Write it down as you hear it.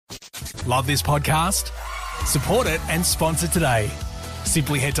Love this podcast? Support it and sponsor today.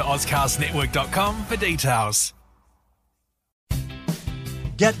 Simply head to ozcastnetwork.com for details.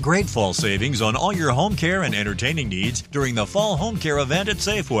 Get great fall savings on all your home care and entertaining needs during the Fall Home Care event at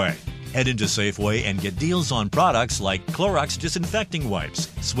Safeway. Head into Safeway and get deals on products like Clorox disinfecting wipes,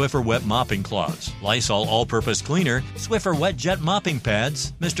 Swiffer wet mopping cloths, Lysol all-purpose cleaner, Swiffer wet jet mopping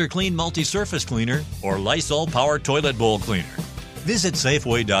pads, Mr. Clean multi-surface cleaner, or Lysol power toilet bowl cleaner. Visit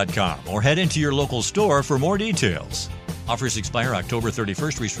Safeway.com or head into your local store for more details. Offers expire October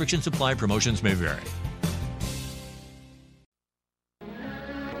 31st. Restrictions apply. Promotions may vary.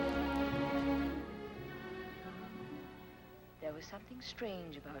 There was something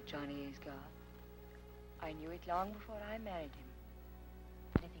strange about Johnny Aysgarth. I knew it long before I married him.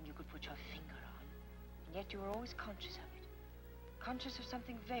 Anything you could put your finger on, and yet you were always conscious of it. Conscious of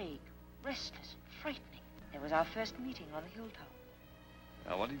something vague, restless, and frightening. There was our first meeting on the hilltop.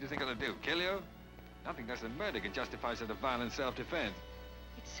 Now, what did you think I'd do? Kill you? Nothing less than murder can justify such a violent self-defense.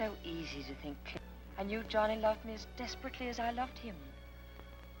 It's so easy to think. I knew Johnny loved me as desperately as I loved him.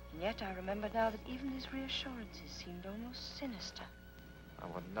 And yet I remember now that even his reassurances seemed almost sinister. I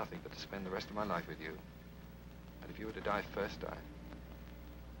want nothing but to spend the rest of my life with you. And if you were to die first,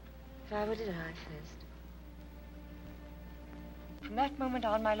 If I were to die first. From that moment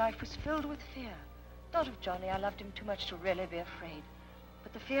on, my life was filled with fear. Not of Johnny, I loved him too much to really be afraid.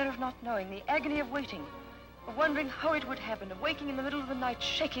 But the fear of not knowing, the agony of waiting, of wondering how it would happen, of waking in the middle of the night,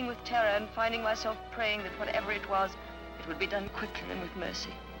 shaking with terror, and finding myself praying that whatever it was, it would be done quickly and with mercy.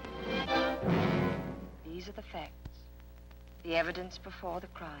 These are the facts, the evidence before the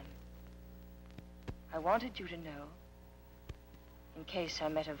crime. I wanted you to know, in case I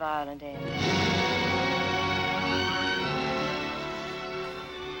met a violent end.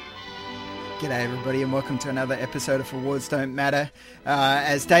 G'day everybody and welcome to another episode of Awards Don't Matter.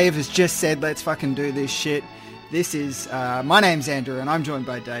 As Dave has just said, let's fucking do this shit. This is, my name's Andrew and I'm joined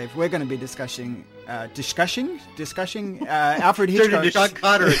by Dave. We're going to be discussing Alfred Hitchcock. Sean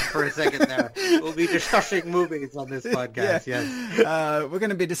Connery for a second there. We'll be discussing movies on this podcast, yes. We're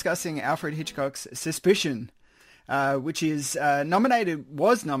going to be discussing Alfred Hitchcock's Suspicion, which was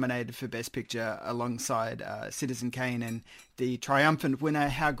nominated for Best Picture alongside Citizen Kane and the triumphant winner,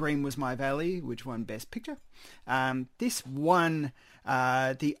 How Green Was My Valley, which won Best Picture. This won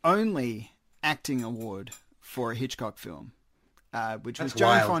the only acting award for a Hitchcock film, which was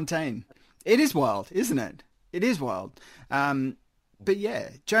Joan Fontaine. It is wild, isn't it? It is wild. But yeah,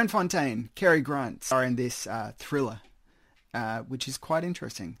 Joan Fontaine, Cary Grant are in this thriller, which is quite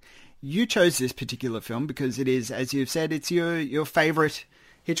interesting. You chose this particular film because it is, as you've said, it's your favorite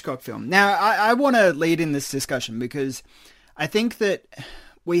Hitchcock film. Now, I want to lead in this discussion because I think that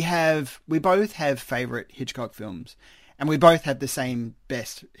we both have favorite Hitchcock films, and we both have the same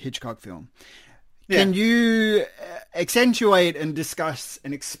best Hitchcock film. Yeah. Can you accentuate and discuss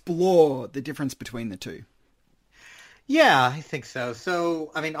and explore the difference between the two? Yeah, I think so.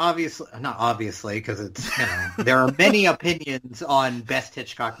 So, I mean, not obviously, because it's, there are many opinions on best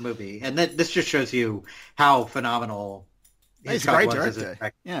Hitchcock movie. And this just shows you how phenomenal Hitchcock was as a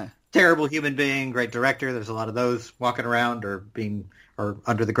director. Yeah. Terrible human being, great director. There's a lot of those walking around or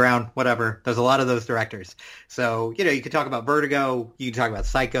under the ground, whatever. There's a lot of those directors. So, you can talk about Vertigo, you can talk about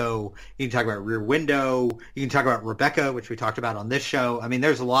Psycho, you can talk about Rear Window, you can talk about Rebecca, which we talked about on this show. I mean,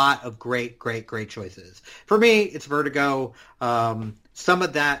 there's a lot of great choices. For me, it's Vertigo. Some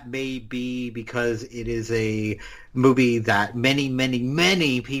of that may be because it is a movie that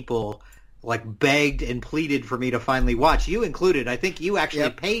many people begged and pleaded for me to finally watch. You included. I think you actually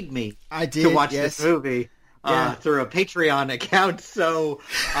paid me to watch this movie. Through a Patreon account, so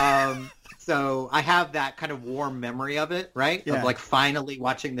I have that kind of warm memory of it, right? Yeah. Of finally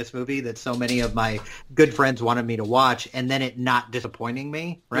watching this movie that so many of my good friends wanted me to watch, and then it not disappointing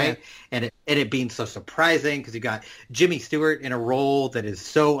me, right? Yeah. And it being so surprising because you got Jimmy Stewart in a role that is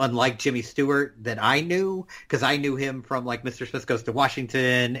so unlike Jimmy Stewart that I knew, because I knew him from Mr. Smith Goes to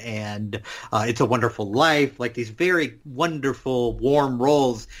Washington and It's a Wonderful Life, these very wonderful warm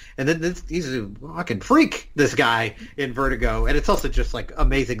roles, and then he's a fucking freak, this guy in Vertigo, and it's also just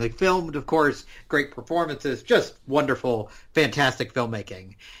amazingly filmed, of course, great performances, just wonderful, fantastic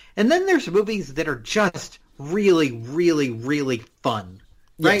filmmaking. And then there's movies that are just really, really, really fun,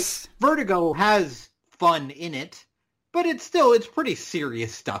 right? Yes. Vertigo has fun in it, but it's pretty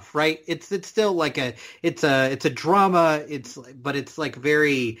serious stuff, right? It's still it's a drama, but it's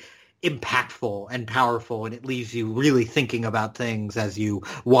very impactful and powerful, and it leaves you really thinking about things as you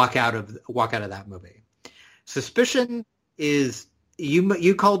walk out of that movie. Suspicion is,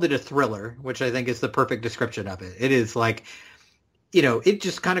 you called it a thriller, which I think is the perfect description of it. It is it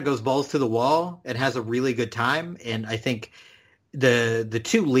just kind of goes balls to the wall and has a really good time. And I think the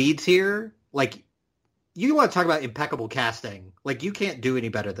two leads here, like, you want to talk about impeccable casting. Like, you can't do any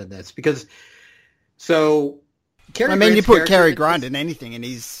better than this because Cary Grant's you put Cary Grant in anything and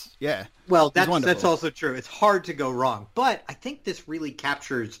he's that's also true. It's hard to go wrong. But I think this really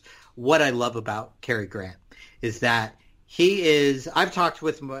captures what I love about Cary Grant is that he is, I've talked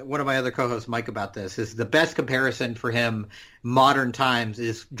with one of my other co-hosts, Mike, about this, is the best comparison for him modern times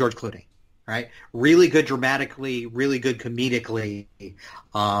is George Clooney, right? Really good dramatically, really good comedically,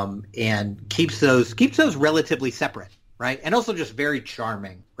 and keeps those relatively separate, right? And also just very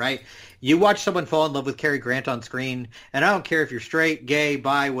charming, right? You watch someone fall in love with Cary Grant on screen, and I don't care if you're straight, gay,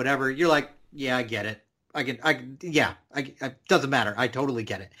 bi, whatever, you're like, yeah, I get it. It doesn't matter. I totally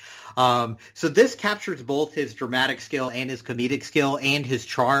get it. So this captures both his dramatic skill and his comedic skill and his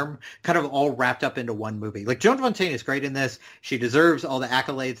charm kind of all wrapped up into one movie. Like, Joan Fontaine is great in this. She deserves all the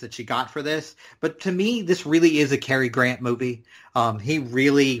accolades that she got for this. But to me, this really is a Cary Grant movie. He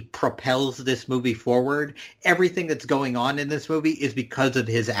really propels this movie forward. Everything that's going on in this movie is because of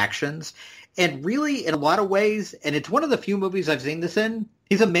his actions. And really, in a lot of ways, and it's one of the few movies I've seen this in,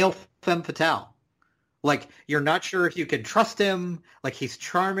 he's a male femme fatale. Like, you're not sure if you can trust him. Like, he's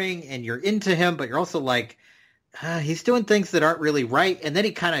charming and you're into him, but you're also like, he's doing things that aren't really right. And then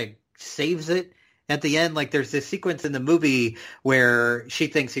he kind of saves it at the end. Like, there's this sequence in the movie where she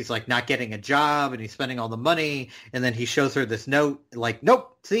thinks he's, like, not getting a job and he's spending all the money. And then he shows her this note, like,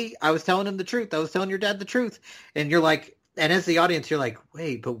 nope, see, I was telling him the truth. I was telling your dad the truth. And you're like, and as the audience, you're like,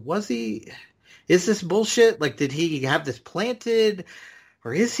 wait, but is this bullshit? Like, did he have this planted?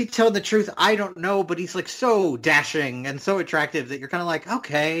 Or is he telling the truth? I don't know, but he's like so dashing and so attractive that you're kind of like,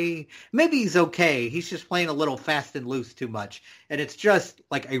 okay, maybe he's okay. He's just playing a little fast and loose too much. And it's just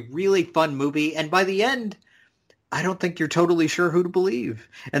like a really fun movie. And by the end, I don't think you're totally sure who to believe.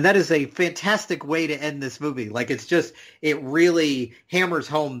 And that is a fantastic way to end this movie. Like, it really hammers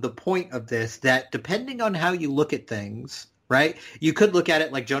home the point of this, that depending on how you look at things, right? You could look at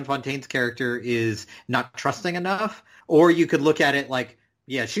it like Joan Fontaine's character is not trusting enough, or you could look at it like,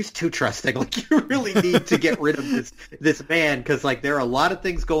 yeah, she's too trusting. Like, you really need to get rid of this man because, like, there are a lot of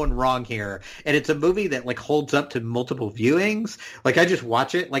things going wrong here. And it's a movie that, like, holds up to multiple viewings. Like, I just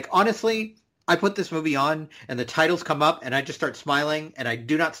watch it. Like, honestly, I put this movie on and the titles come up and I just start smiling and I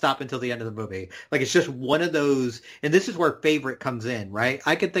do not stop until the end of the movie. Like, it's just one of those, and this is where favorite comes in, right?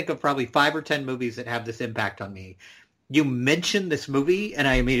 I could think of probably 5 or 10 movies that have this impact on me. You mention this movie, and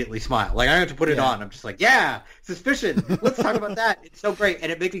I immediately smile. Like, I don't have to put it on. I'm just like, yeah, Suspicion. Let's talk about that. It's so great. And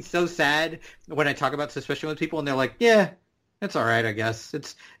it makes me so sad when I talk about Suspicion with people, and they're like, yeah, it's all right, I guess.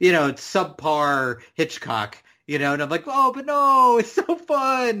 It's, it's subpar Hitchcock, and I'm like, oh, but no, it's so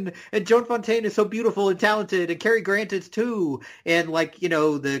fun. And Joan Fontaine is so beautiful and talented, and Cary Grant is too. And, like,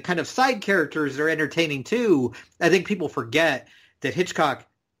 the kind of side characters are entertaining too. I think people forget that Hitchcock,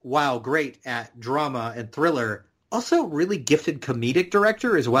 while great at drama and thriller, also really gifted comedic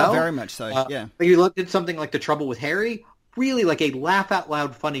director as well. Oh, very much so, yeah. You looked at something like The Trouble with Harry, really like a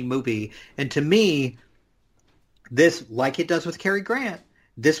laugh-out-loud funny movie. And to me, this, like it does with Cary Grant,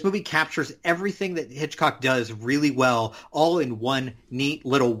 this movie captures everything that Hitchcock does really well, all in one neat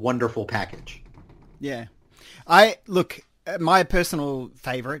little wonderful package. Yeah. My personal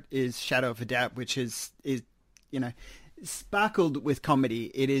favorite is Shadow of a Doubt, which is sparkled with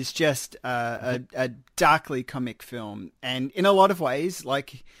comedy. It is just a darkly comic film, and in a lot of ways,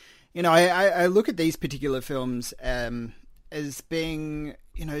 like, I look at these particular films as being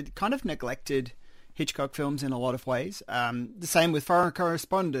kind of neglected Hitchcock films in a lot of ways. The same with Foreign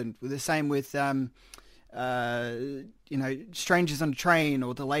Correspondent, the same with Strangers on a Train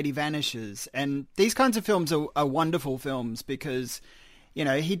or The Lady Vanishes, and these kinds of films are wonderful films because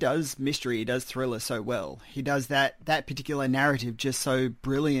he does mystery, he does thriller so well. He does that particular narrative just so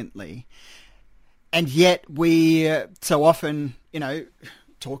brilliantly. And yet we so often,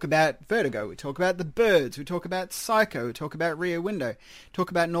 talk about Vertigo, we talk about The Birds, we talk about Psycho, we talk about Rear Window, talk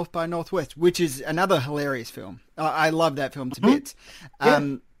about North by Northwest, which is another hilarious film. I love that film to bits.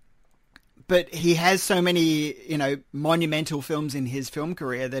 Yeah. But he has so many, monumental films in his film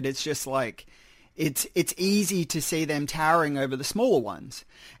career that it's just like, it's easy to see them towering over the smaller ones.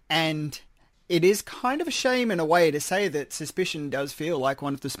 And it is kind of a shame in a way to say that Suspicion does feel like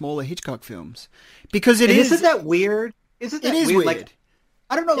one of the smaller Hitchcock films. Because Isn't that weird? It is weird. Like,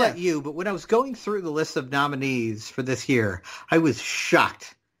 I don't know about you, but when I was going through the list of nominees for this year, I was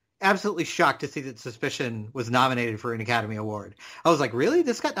shocked absolutely shocked to see that Suspicion was nominated for an Academy Award. I was like, really?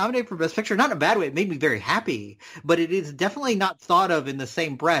 This got nominated for Best Picture? Not in a bad way. It made me very happy, but it is definitely not thought of in the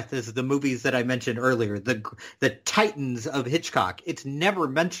same breath as the movies that I mentioned earlier, the titans of Hitchcock. It's never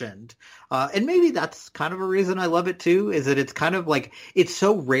mentioned. And maybe that's kind of a reason I love it too, is that it's kind of like, it's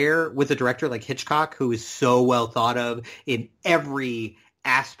so rare with a director like Hitchcock, who is so well thought of in every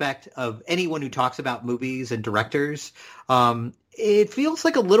aspect of anyone who talks about movies and directors. It feels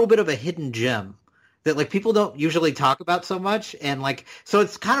like a little bit of a hidden gem that like people don't usually talk about so much. And like, so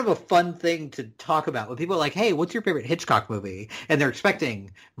it's kind of a fun thing to talk about when people are like, hey, what's your favorite Hitchcock movie? And they're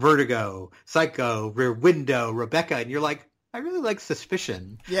expecting Vertigo, Psycho, Rear Window, Rebecca. And you're like, I really like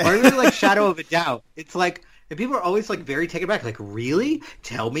Suspicion. Yeah. Or I really like Shadow of a Doubt. It's like, and people are always like very taken aback. Like, really?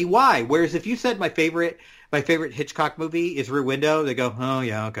 Tell me why. Whereas if you said my favorite Hitchcock movie is Rear Window, they go, oh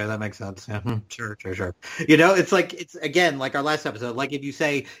yeah, okay, that makes sense. Yeah, sure. You know, it's like, it's again, like our last episode, like if you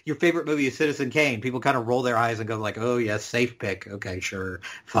say your favorite movie is Citizen Kane, people kind of roll their eyes and go like, oh yes, safe pick. Okay, sure,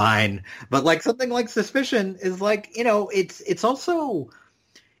 fine. But like something like Suspicion is like, you know, it's also,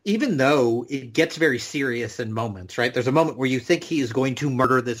 even though it gets very serious in moments, right? There's a moment where you think he is going to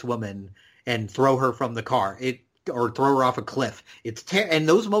murder this woman and throw her from the car, or throw her off a cliff. And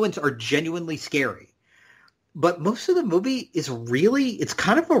those moments are genuinely scary. But most of the movie is really, it's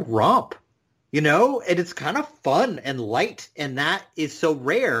kind of a romp, you know, and it's kind of fun and light. And that is so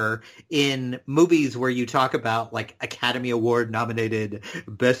rare in movies where you talk about like Academy Award nominated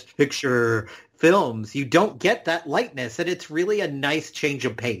Best Picture films. You don't get that lightness. And it's really a nice change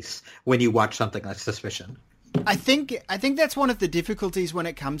of pace when you watch something like Suspicion. I think that's one of the difficulties when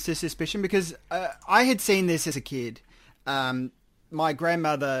it comes to Suspicion, because I had seen this as a kid. My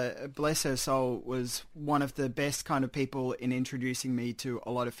grandmother, bless her soul, was one of the best kind of people in introducing me to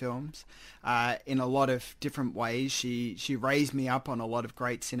a lot of films in a lot of different ways. She raised me up on a lot of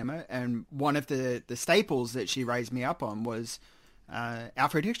great cinema, and one of the staples that she raised me up on was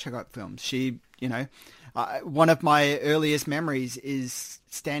Alfred Hitchcock films. She, you know, one of my earliest memories is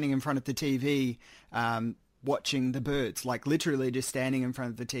standing in front of the TV watching the birds, like literally just standing in front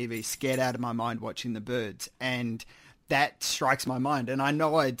of the TV, scared out of my mind watching the birds. And that strikes my mind. And I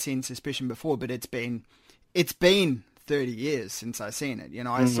know I'd seen Suspicion before, but it's been 30 years since I've seen it. You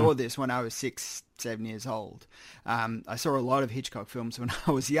know, I saw this when I was 6-7 years old. I saw a lot of Hitchcock films when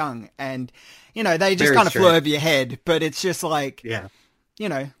I was young, and, you know, they just kind of flew over your head, but it's just like, yeah, you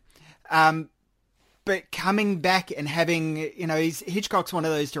know, but coming back and having, you know, Hitchcock's one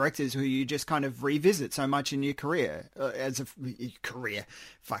of those directors who you just kind of revisit so much in your career.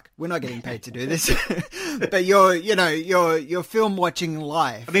 Fuck, we're not getting paid to do this. But your film watching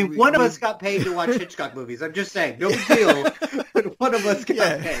life. I mean, one of us got paid to watch Hitchcock movies. I'm just saying, no big deal. But one of us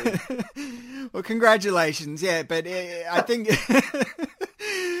got paid. Well, congratulations. Yeah, but I think,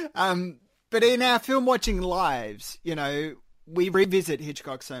 but in our film watching lives, you know, we revisit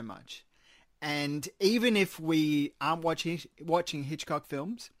Hitchcock so much. And even if we aren't watching Hitchcock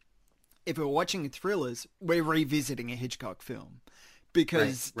films, if we're watching thrillers, we're revisiting a Hitchcock film,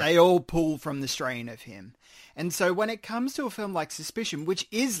 because they all pull from the strain of him. And so when it comes to a film like Suspicion, which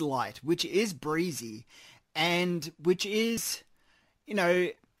is light, which is breezy, and which is, you know,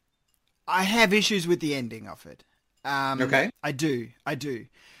 I have issues with the ending of it. I do.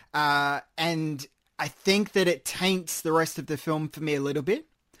 And I think that it taints the rest of the film for me a little bit.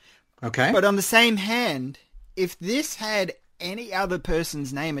 Okay. But on the same hand, if this had any other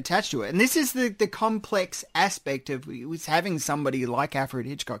person's name attached to it, and this is the complex aspect of having somebody like Alfred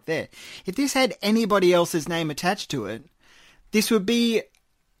Hitchcock there. If this had anybody else's name attached to it, this would be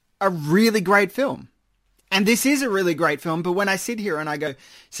a really great film. And this is a really great film, but when I sit here and I go,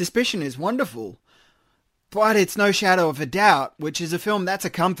 Suspicion is wonderful, but it's no shadow of a doubt, which is a film that's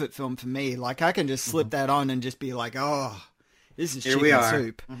a comfort film for me. Like, I can just slip that on and just be like, oh, this is chicken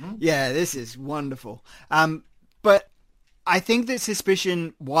soup. Yeah, this is wonderful. But I think that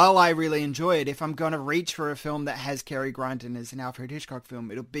Suspicion, while I really enjoy it, if I'm going to reach for a film that has Cary Grant in as an Alfred Hitchcock film,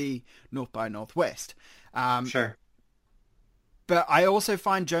 it'll be North by Northwest. Sure. But I also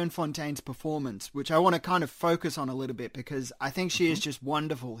find Joan Fontaine's performance, which I want to kind of focus on a little bit, because I think she is just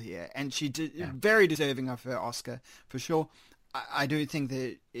wonderful here, and she very deserving of her Oscar, for sure. I do think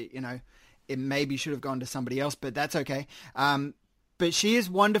that, you know, it maybe should have gone to somebody else, but that's okay. But she is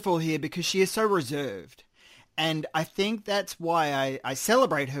wonderful here because she is so reserved. And I think that's why I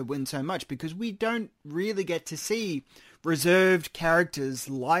celebrate her win so much, because we don't really get to see reserved characters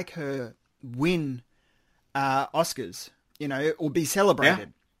like her win Oscars, you know, or be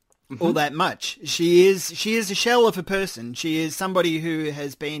celebrated all that much. She is a shell of a person. She is somebody who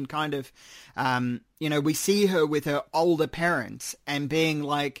has been kind of, you know, we see her with her older parents and being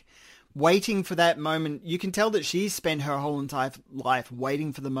like, waiting for that moment. You can tell that she's spent her whole entire life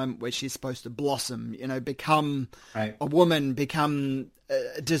waiting for the moment where she's supposed to blossom, become Right. a woman, become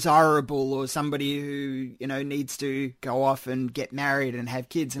desirable, or somebody who, needs to go off and get married and have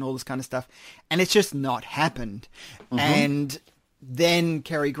kids and all this kind of stuff. And it's just not happened. Mm-hmm. And then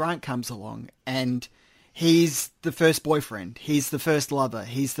Cary Grant comes along, and he's the first boyfriend. He's the first lover.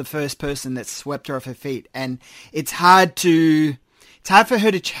 He's the first person that's swept her off her feet. And it's hard for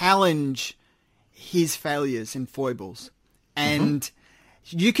her to challenge his failures and foibles. And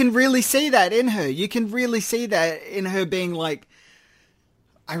you can really see that in her. You can really see that in her being like,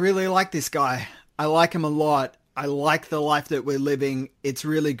 I really like this guy. I like him a lot. I like the life that we're living. It's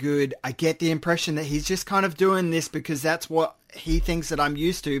really good. I get the impression that he's just kind of doing this because that's what he thinks that I'm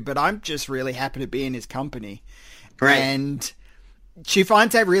used to, but I'm just really happy to be in his company. Right. And she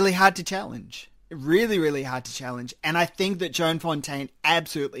finds that really hard to challenge. Really, really hard to challenge. And I think that Joan Fontaine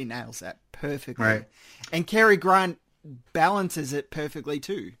absolutely nails that perfectly. Right. And Cary Grant balances it perfectly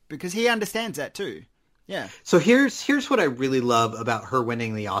too, because he understands that too. Yeah. So here's what I really love about her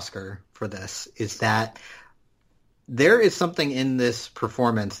winning the Oscar for this, is that there is something in this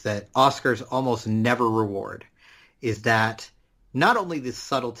performance that Oscars almost never reward, is that not only the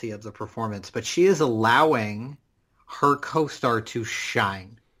subtlety of the performance, but she is allowing her co-star to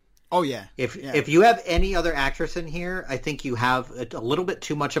shine. Oh, yeah. If you have any other actress in here, I think you have a little bit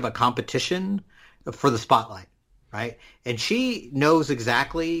too much of a competition for the spotlight, right? And she knows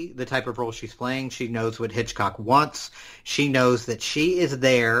exactly the type of role she's playing. She knows what Hitchcock wants. She knows that she is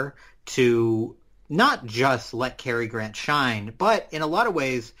there to not just let Cary Grant shine, but in a lot of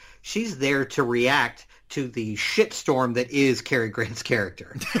ways, she's there to react to the shitstorm that is Cary Grant's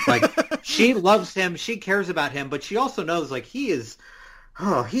character. Like, she loves him, she cares about him, but she also knows, like, he is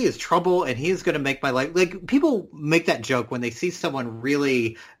trouble, and he is going to make my life. Like, people make that joke when they see someone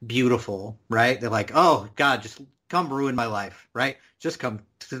really beautiful, right? They're like, oh, God, just come ruin my life, right? Just come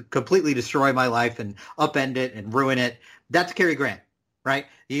completely destroy my life and upend it and ruin it. That's Cary Grant, right?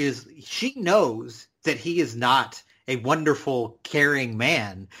 She knows that he is not a wonderful, caring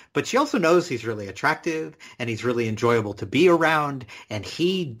man, but she also knows he's really attractive and he's really enjoyable to be around, and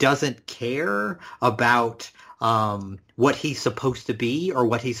he doesn't care about what he's supposed to be or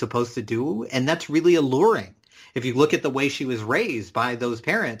what he's supposed to do, and that's really alluring. If you look at the way she was raised by those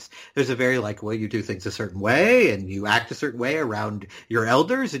parents, there's a very well, you do things a certain way and you act a certain way around your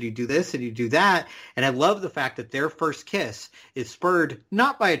elders, and you do this and you do that. And I love the fact that their first kiss is spurred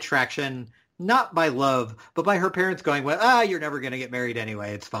not by attraction, not by love, but by her parents going, well, you're never going to get married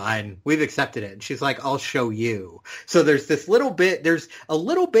anyway. It's fine. We've accepted it. And she's like, I'll show you. So there's a little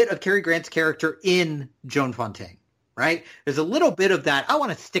bit of Cary Grant's character in Joan Fontaine, right? There's a little bit of that. I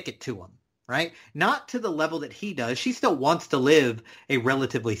want to stick it to him, right? Not to the level that he does. She still wants to live a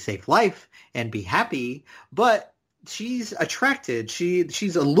relatively safe life and be happy, but she's attracted.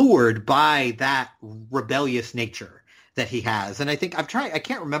 She's allured by that rebellious nature that he has. And I think I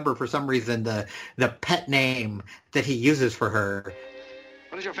can't remember for some reason the pet name that he uses for her.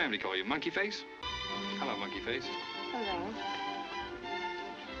 What does your family call you? Monkey Face? Hello, Monkey Face. Hello.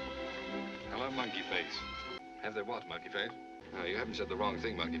 Hello, Monkey Face. Have they what, Monkey Face? No, you haven't said the wrong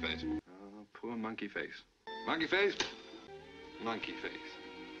thing, Monkey Face. Oh, poor Monkey Face. Monkey Face? Monkey Face.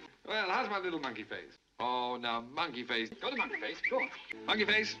 Well, how's my little Monkey Face? Oh, now, Monkey Face. Go to Monkey Face. Go on. Monkey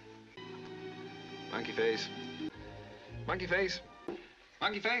Face. Monkey Face. Monkey Face?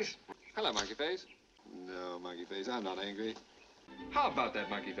 Monkey Face? Hello, Monkey Face. No, Monkey Face, I'm not angry. How about that,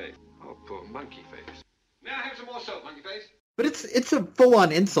 Monkey Face? Oh, poor Monkey Face. May I have some more soap, Monkey Face? But it's a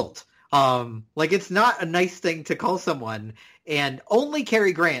full-on insult. It's not a nice thing to call someone, and only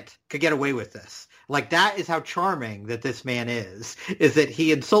Cary Grant could get away with this. Like, that is how charming that this man is that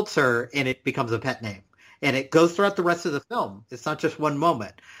he insults her and it becomes a pet name. And it goes throughout the rest of the film. It's not just one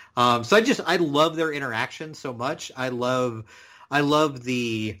moment. So I love their interaction so much. I love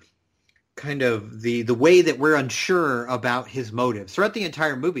the kind of the way that we're unsure about his motives. Throughout the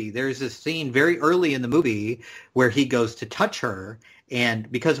entire movie, there's this scene very early in the movie where he goes to touch her,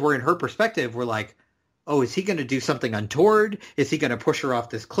 and because we're in her perspective, we're like, oh, is he going to do something untoward? Is he going to push her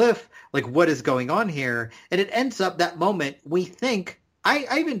off this cliff? Like, what is going on here? And it ends up that moment, we think, I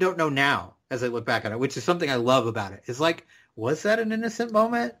even don't know now as I look back on it, which is something I love about it. It's like, was that an innocent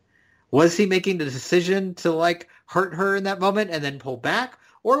moment? Was he making the decision to hurt her in that moment and then pull back?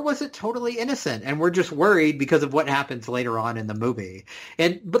 Or was it totally innocent and we're just worried because of what happens later on in the movie?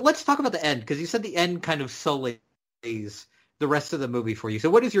 But let's talk about the end, because you said the end kind of sullies the rest of the movie for you. So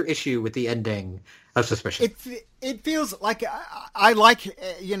what is your issue with the ending of Suspicion? It feels like I like,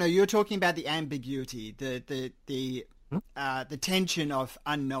 you're talking about the ambiguity, the the tension of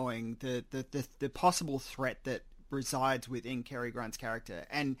unknowing, the possible threat that resides within Cary Grant's character.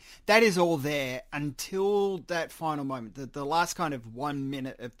 And that is all there until that final moment, the last kind of 1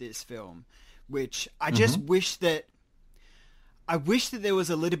 minute of this film, which I just wish that there was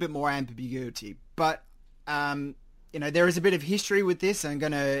a little bit more ambiguity. But, there is a bit of history with this. I'm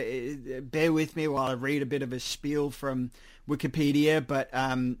going to bear with me while I read a bit of a spiel from Wikipedia, but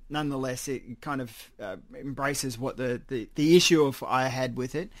nonetheless, it kind of embraces what the issue I had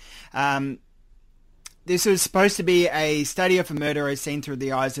with it. This was supposed to be a study of a murder as seen through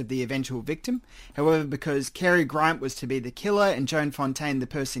the eyes of the eventual victim. However, because Cary Grant was to be the killer and Joan Fontaine the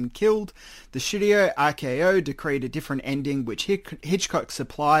person killed, the studio RKO decreed a different ending, which Hitchcock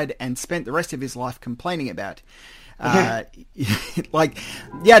supplied and spent the rest of his life complaining about. Like,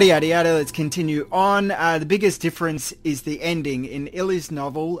 yada, yada, yada. Let's continue on. The biggest difference is the ending. In Illy's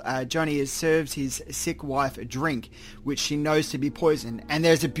novel, Johnny has served his sick wife a drink, which she knows to be poison. And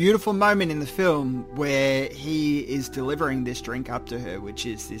there's a beautiful moment in the film where he is delivering this drink up to her, which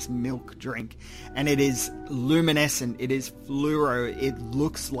is this milk drink. And it is luminescent. It is fluoro. It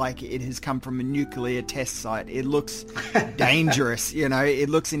looks like it has come from a nuclear test site. It looks dangerous, it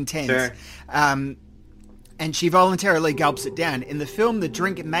looks intense. Sure. And she voluntarily gulps it down. In the film, the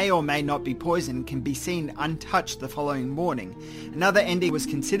drink may or may not be poison and can be seen untouched the following morning. Another ending was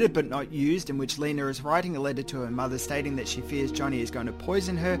considered but not used, in which Lena is writing a letter to her mother stating that she fears Johnny is going to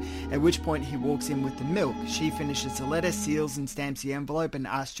poison her, at which point he walks in with the milk. She finishes the letter, seals and stamps the envelope, and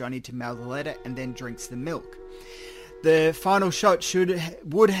asks Johnny to mail the letter and then drinks the milk. The final shot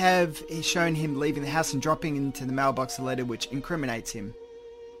would have shown him leaving the house and dropping into the mailbox a letter which incriminates him.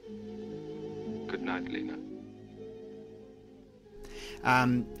 Good night, Lena.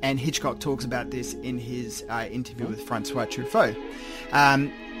 And Hitchcock talks about this in his interview with Francois Truffaut.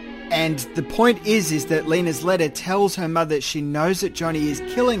 And the point is that Lena's letter tells her mother that she knows that Johnny is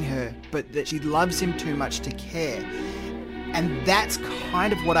killing her, but that she loves him too much to care. And that's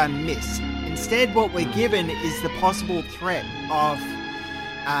kind of what I miss. Instead, what we're given is the possible threat of,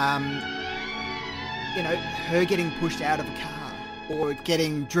 her getting pushed out of a car, or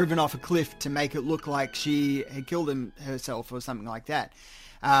getting driven off a cliff to make it look like she had killed herself or something like that.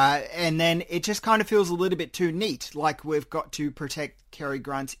 And then it just kind of feels a little bit too neat, like we've got to protect Cary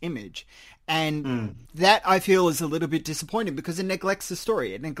Grant's image. And that, I feel, is a little bit disappointing because it neglects the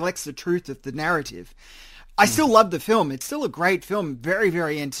story. It neglects the truth of the narrative. I still love the film. It's still a great film, very,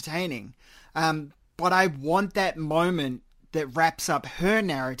 very entertaining. But I want that moment that wraps up her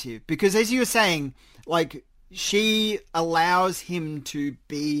narrative because, as you were saying, like, she allows him to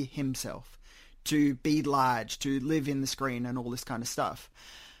be himself, to be large, to live in the screen and all this kind of stuff.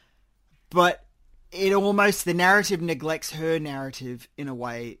 But the narrative neglects her narrative in a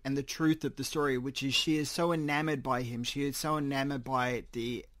way and the truth of the story, which is she is so enamored by him. She is so enamored by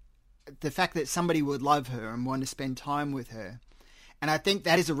the fact that somebody would love her and want to spend time with her. And I think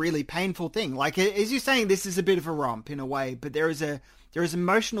that is a really painful thing. Like, as you're saying, this is a bit of a romp in a way, but there is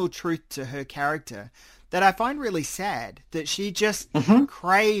emotional truth to her character that I find really sad, that she just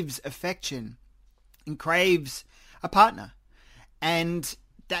craves affection and craves a partner. And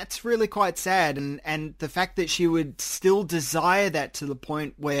that's really quite sad. And the fact that she would still desire that to the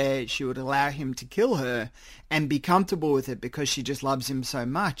point where she would allow him to kill her and be comfortable with it because she just loves him so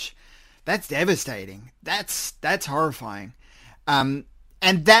much, that's devastating. That's horrifying. And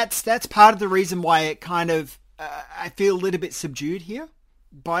that's part of the reason why it kind of, I feel a little bit subdued here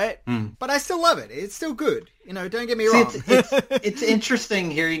by it, but I still love it. It's still good. Don't get me wrong. It's interesting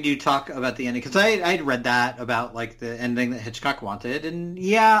hearing you talk about the ending because I'd read that about like the ending that Hitchcock wanted, and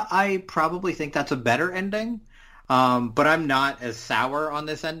yeah, I probably think that's a better ending. But I'm not as sour on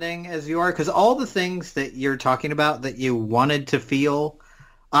this ending as you are because all the things that you're talking about that you wanted to feel,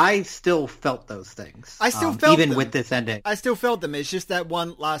 I still felt those things. I still felt even them. With this ending. I still felt them. It's just that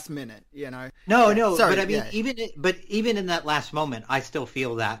one last minute, No, sorry, but I mean, even in that last moment, I still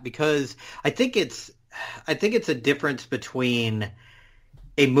feel that because I think it's a difference between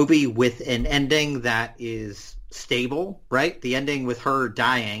a movie with an ending that is stable, right? The ending with her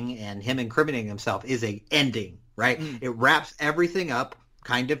dying and him incriminating himself is a ending, right? It wraps everything up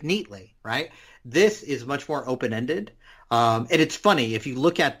kind of neatly, right? This is much more open-ended. And it's funny, if you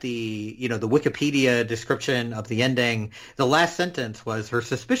look at the Wikipedia description of the ending, the last sentence was, her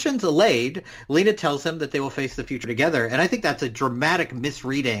suspicions allayed, Lena tells him that they will face the future together. And I think that's a dramatic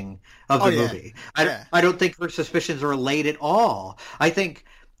misreading of the movie. I don't think her suspicions are allayed at all. I think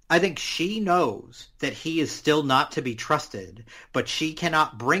she knows that he is still not to be trusted, but she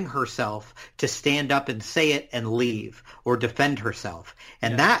cannot bring herself to stand up and say it and leave or defend herself.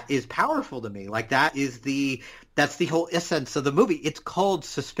 And that is powerful to me. Like, that is That's the whole essence of the movie. It's called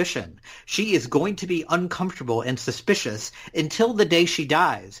suspicion. She is going to be uncomfortable and suspicious until the day she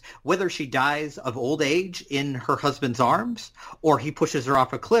dies, whether she dies of old age in her husband's arms, or he pushes her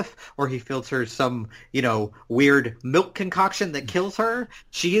off a cliff, or he feeds her some, weird milk concoction that kills her.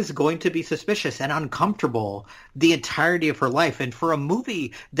 She is going to be suspicious and uncomfortable the entirety of her life. And for a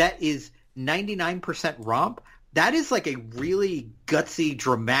movie that is 99% romp, that is like a really gutsy,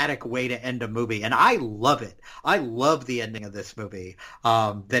 dramatic way to end a movie, and I love it. I love the ending of this movie.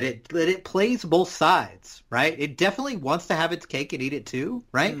 That it plays both sides, right? It definitely wants to have its cake and eat it too,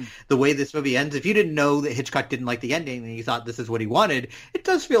 right? The way this movie ends. If you didn't know that Hitchcock didn't like the ending and you thought this is what he wanted, it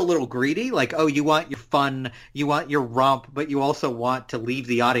does feel a little greedy. Like, oh, you want your fun, you want your romp, but you also want to leave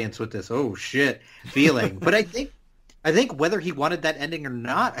the audience with this oh shit feeling. But I think whether he wanted that ending or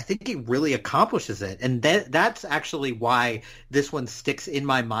not, I think he really accomplishes it. And that's actually why this one sticks in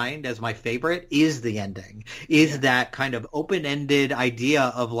my mind as my favorite, is the ending. That kind of open-ended idea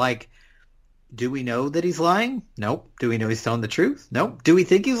of like, do we know that he's lying? Nope. Do we know he's telling the truth? Nope. Do we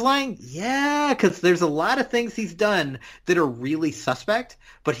think he's lying? Yeah, because there's a lot of things he's done that are really suspect,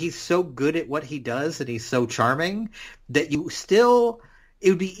 but he's so good at what he does and he's so charming that it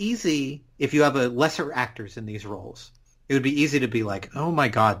would be easy if you have lesser actors in these roles. It would be easy to be like, oh my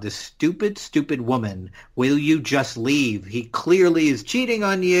God, this stupid, stupid woman, will you just leave? He clearly is cheating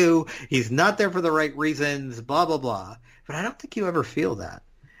on you. He's not there for the right reasons, blah, blah, blah. But I don't think you ever feel that.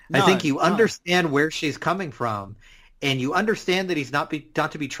 I think you understand where she's coming from, and you understand that he's not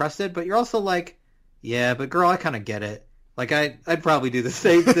to be trusted, but you're also like, yeah, but girl, I kind of get it. Like, I'd probably do the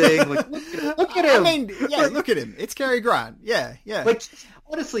same thing. Like, look at him. I mean, yeah, look at him. It's Cary Grant. Yeah, yeah. Like,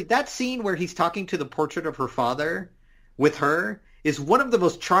 honestly, that scene where he's talking to the portrait of her father with her is one of the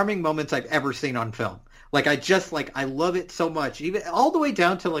most charming moments I've ever seen on film. Like, I love it so much. Even all the way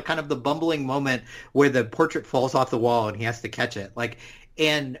down to like kind of the bumbling moment where the portrait falls off the wall and he has to catch it. Like,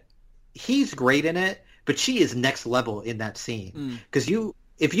 and he's great in it, but she is next level in that scene. Because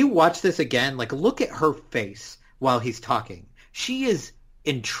if you watch this again, like, look at her face while he's talking. She is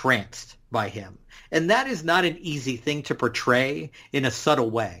entranced by him. And that is not an easy thing to portray in a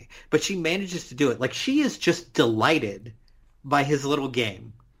subtle way. But she manages to do it. Like, she is just delighted by his little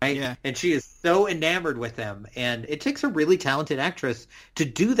game, right? Yeah. And she is so enamored with him. And it takes a really talented actress to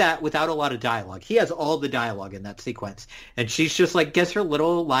do that without a lot of dialogue. He has all the dialogue in that sequence. And she's just like, gets her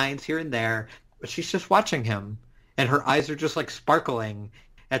little lines here and there. But she's just watching him. And her eyes are just like sparkling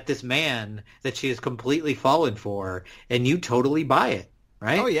at this man that she has completely fallen for. And you totally buy it,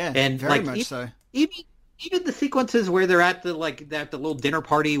 right? Oh, yeah. And very like, much so. Even the sequences where they're at the little dinner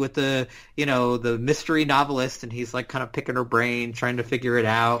party with the mystery novelist, and he's like kind of picking her brain, trying to figure it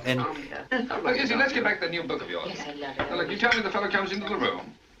out. And Look, Izzy, let's get back to the new book of yours. Yes, I love it. Now, look, you tell me the fellow comes into the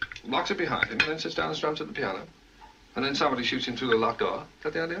room, locks it behind him, and then sits down and strums at the piano. And then somebody shoots him through the locked door. Is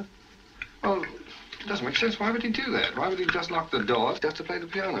that the idea? Well, it doesn't make sense. Why would he do that? Why would he just lock the door just to play the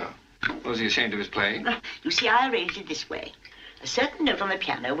piano? Was he ashamed of his playing? You see, I arranged it this way. A certain note on the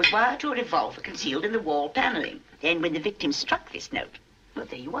piano was wired to a revolver concealed in the wall paneling. Then when the victim struck this note, well,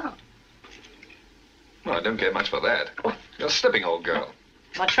 there you are. Well, I don't care much for that. You're a slipping, old girl.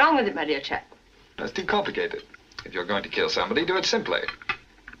 What's wrong with it, my dear chap? That's too complicated. If you're going to kill somebody, do it simply.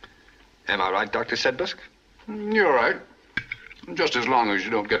 Am I right, Dr. Sedbusk? You're right. Just as long as you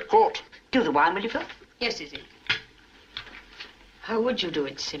don't get caught. Do the wine, will you, Phil? Yes, Izzy. How would you do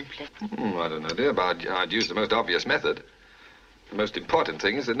it simply? I don't know, dear, but I'd use the most obvious method. The most important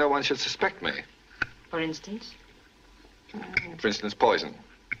thing is that no one should suspect me. For instance? For instance, poison.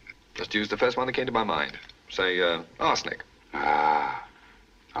 Just use the first one that came to my mind. Say, arsenic. Ah,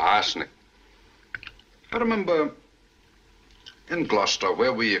 arsenic. I remember in Gloucester,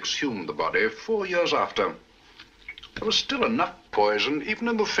 where we exhumed the body 4 years after, there was still enough poison even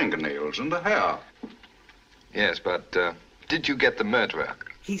in the fingernails and the hair. Yes, but did you get the murderer?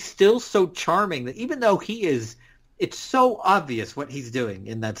 he's still so charming that even though it's so obvious what he's doing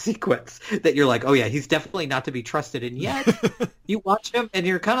in that sequence that you're like, oh yeah, he's definitely not to be trusted. And yet you watch him and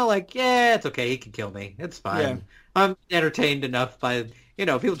you're kind of like, yeah, it's okay. He can kill me. It's fine. Yeah. I'm entertained enough by,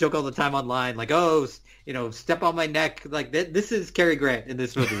 people joke all the time online, like, oh, step on my neck. Like this is Cary Grant in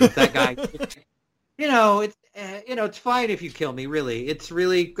this movie. It's that guy. It's fine if you kill me, really. It's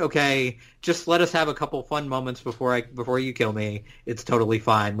really okay. Just let us have a couple fun moments before you kill me. It's totally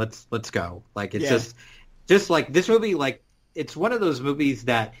fine. Let's go. Like, it's just like this movie, like, it's one of those movies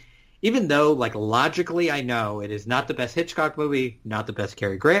that even though, like, logically I know it is not the best Hitchcock movie, not the best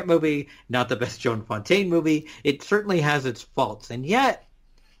Cary Grant movie, not the best Joan Fontaine movie, it certainly has its faults. And yet,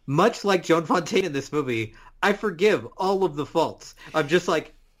 much like Joan Fontaine in this movie, I forgive all of the faults. I'm just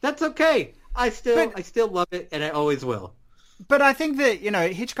like, that's okay. I still love it, and I always will. But I think that,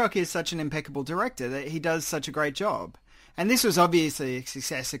 Hitchcock is such an impeccable director that he does such a great job. And this was obviously a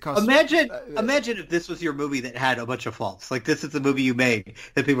success. Imagine if this was your movie that had a bunch of faults. Like, this is the movie you made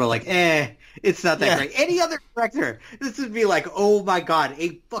that people are like, it's not that great. Any other director, this would be like, oh my God,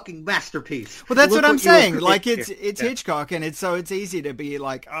 a fucking masterpiece. Well, that's what I'm saying. Like, it's Hitchcock, and it's easy to be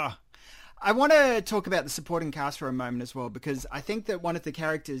like, I want to talk about the supporting cast for a moment as well, because I think that one of the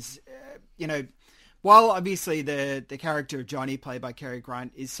characters, while obviously the character of Johnny, played by Cary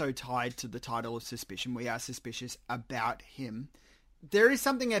Grant, is so tied to the title of Suspicion, we are suspicious about him, there is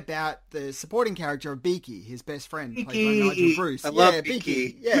something about the supporting character of Beaky, his best friend, played by Nigel Bruce. I love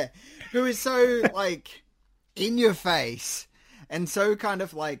Beaky. Yeah, who is so, like, in your face, and so kind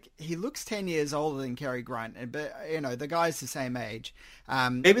of like, he looks 10 years older than Cary Grant, but, the guy's the same age.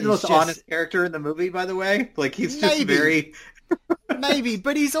 Maybe the most honest character in the movie, by the way. Like, he's just very... Maybe,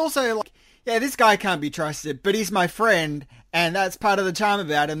 but he's also like, yeah, this guy can't be trusted, but he's my friend, and that's part of the charm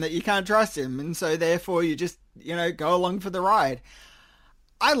about him, that you can't trust him, and so therefore you just, go along for the ride.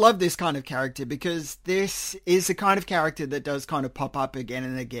 I love this kind of character because this is the kind of character that does kind of pop up again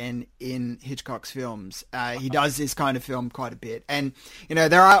and again in Hitchcock's films. He does this kind of film quite a bit, and,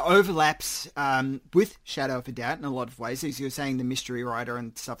 there are overlaps with Shadow of a Doubt in a lot of ways, as you were saying, the mystery writer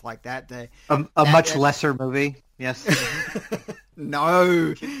and stuff like that. A much lesser movie. Yes.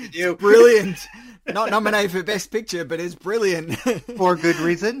 No. It's brilliant. Not nominated for Best Picture, but it's brilliant. For good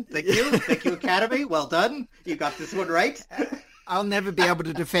reason. Thank you. Thank you, Academy. Well done. You got this one right. I'll never be able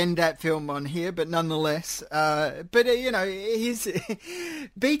to defend that film on here, but nonetheless.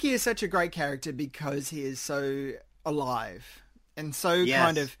 Beaky is such a great character because he is so alive and so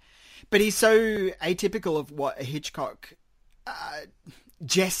kind of... But he's so atypical of what a Hitchcock...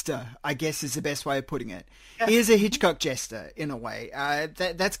 jester, I guess, is the best way of putting it. Yeah. He is a Hitchcock jester in a way.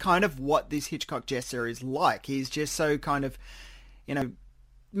 That's kind of what this Hitchcock jester is like. He's just so kind of,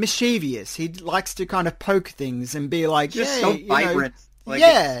 mischievous. He likes to kind of poke things and be like, just so vibrant.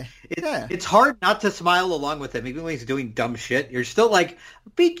 It's hard not to smile along with him, even when he's doing dumb shit. You're still like,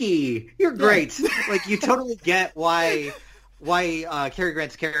 Beaky, you're great. Like, you totally get why Cary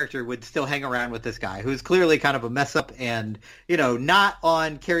Grant's character would still hang around with this guy, who's clearly kind of a mess up and, not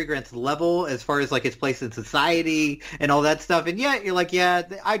on Cary Grant's level as far as, like, his place in society and all that stuff. And yet you're like, yeah,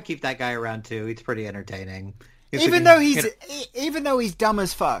 I'd keep that guy around too. He's pretty entertaining. Even though he's dumb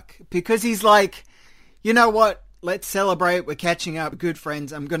as fuck, because he's like, you know what? Let's celebrate. We're catching up. Good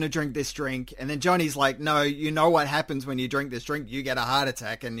friends. I'm going to drink this drink. And then Johnny's like, no, you know what happens when you drink this drink? You get a heart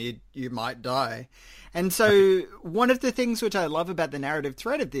attack and you might die. And so one of the things which I love about the narrative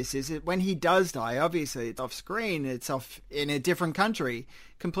thread of this is that when he does die, obviously it's off screen, it's off in a different country,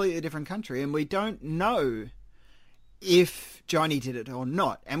 completely different country, and we don't know if Johnny did it or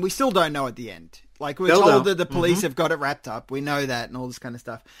not. And we still don't know at the end. Like, we're told that the police have got it wrapped up. We know that and all this kind of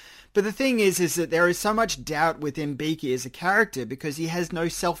stuff. But the thing is that there is so much doubt within Beaky as a character because he has no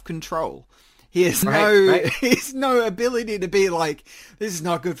self-control. He has he has no ability to be like, this is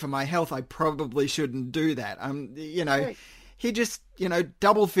not good for my health. I probably shouldn't do that. He just,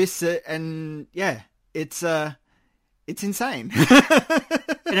 double fists it, and it's insane.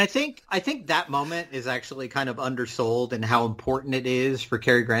 And I think that moment is actually kind of undersold in how important it is for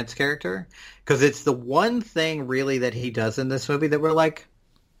Cary Grant's character, because it's the one thing really that he does in this movie that we're like,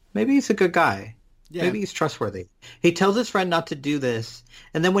 maybe he's a good guy. Yeah. Maybe he's trustworthy. He tells his friend not to do this,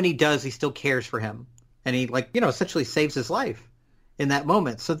 and then when he does, he still cares for him. And he, essentially saves his life in that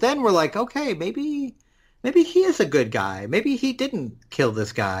moment. So then we're like, okay, maybe he is a good guy. Maybe he didn't kill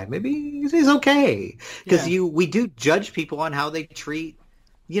this guy. Maybe he's okay. Because we do judge people on how they treat,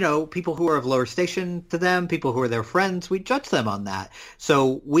 people who are of lower station to them, people who are their friends. We judge them on that.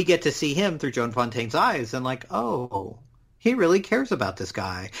 So we get to see him through Joan Fontaine's eyes and like, oh, he really cares about this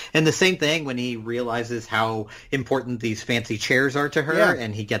guy. And the same thing when he realizes how important these fancy chairs are to her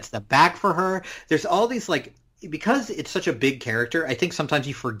and he gets them back for her. There's all these, because it's such a big character, I think sometimes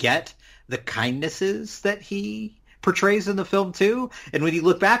you forget the kindnesses that he portrays in the film too. And when you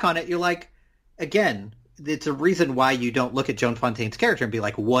look back on it, you're like, again, it's a reason why you don't look at Joan Fontaine's character and be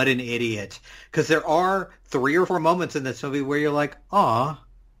like, what an idiot. Because there are 3 or 4 moments in this movie where you're like, aw,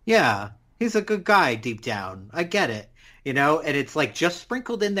 yeah, he's a good guy deep down. I get it. And it's like just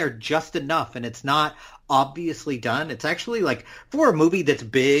sprinkled in there just enough, and it's not obviously done. It's actually like, for a movie that's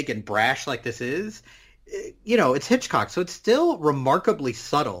big and brash like this is, it's Hitchcock, so it's still remarkably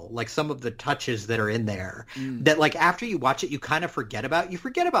subtle, like some of the touches that are in there that, like, after you watch it, you kind of forget about. You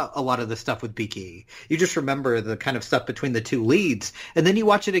forget about a lot of the stuff with Beaky. You just remember the kind of stuff between the 2 leads, and then you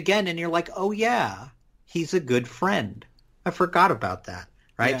watch it again, and you're like, oh, yeah, he's a good friend. I forgot about that.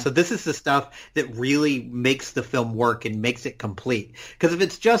 right? Yeah. So this is the stuff that really makes the film work and makes it complete. Because if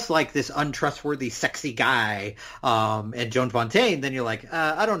it's just like this untrustworthy, sexy guy and Joan Fontaine, then you're like,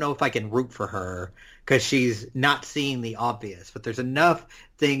 I don't know if I can root for her because she's not seeing the obvious. But there's enough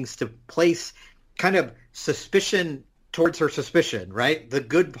things to place kind of suspicion towards her suspicion, right? The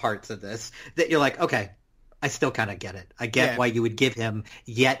good parts of this that you're like, okay, I still kind of get it. I get why you would give him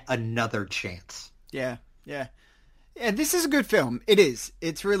yet another chance. Yeah, yeah. Yeah, this is a good film. It is.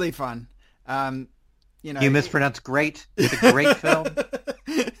 It's really fun. You mispronounced great. It's a great film.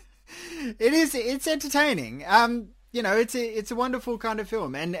 It is. It's entertaining. It's a wonderful kind of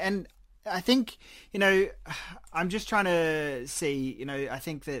film. And I think, I'm just trying to see, I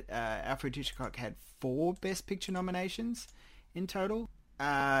think that Alfred Hitchcock had 4 Best Picture nominations in total.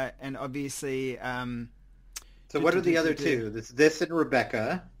 And obviously... so what are the other 2? This and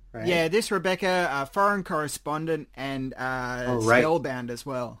Rebecca, right? Yeah, this, Rebecca, Foreign Correspondent, and Spellbound as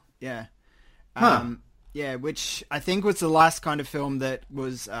well. Yeah. Yeah, which I think was the last kind of film that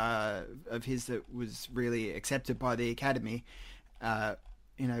was of his that was really accepted by the Academy.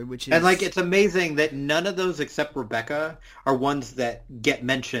 Which is... And, it's amazing that none of those except Rebecca are ones that get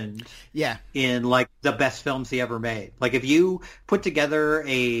mentioned in, the best films he ever made. If you put together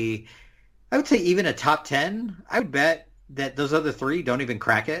I would say even a top 10, I would bet that those other 3 don't even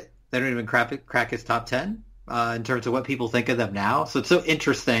crack it. They don't even crack his top 10 in terms of what people think of them now. So it's so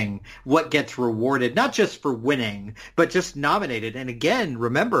interesting what gets rewarded, not just for winning, but just nominated. And again,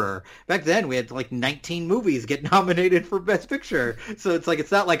 remember, back then we had 19 movies get nominated for Best Picture. So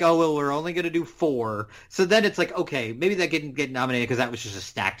it's not like, oh, well, we're only going to do 4. So then it's okay, maybe that didn't get nominated because that was just a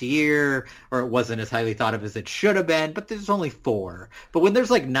stacked year or it wasn't as highly thought of as it should have been. But there's only 4. But when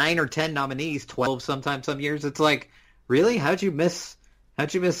there's 9 or 10 nominees, 12 sometimes some years, it's really? How'd you miss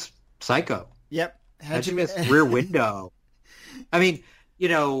Psycho? Yep. How'd you miss Rear Window? I mean,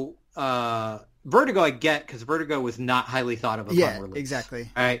 Vertigo I get because Vertigo was not highly thought of upon release. Exactly.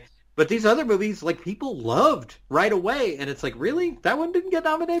 All right. But these other movies, people loved right away. And it's really? That one didn't get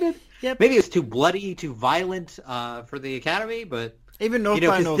nominated? Yep. Maybe it's too bloody, too violent for the Academy, but... Even North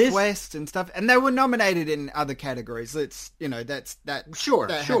by Northwest and stuff. And they were nominated in other categories. Sure.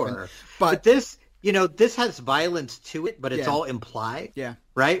 Happened. But this... this has violence to it, but it's all implied. Yeah.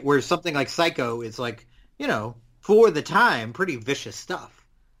 Right? Whereas something like Psycho is for the time, pretty vicious stuff.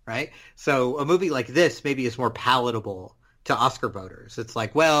 Right? So a movie like this maybe is more palatable to Oscar voters. It's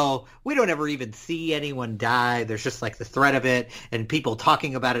well, we don't ever even see anyone die. There's just the threat of it and people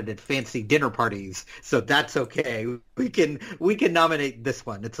talking about it at fancy dinner parties. So that's okay. We can nominate this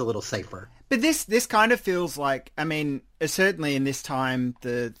one. It's a little safer. But this kind of feels certainly in this time,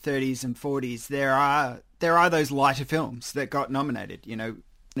 the 30s and 40s, there are those lighter films that got nominated.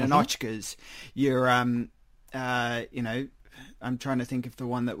 Nanochkas. Your I'm trying to think of the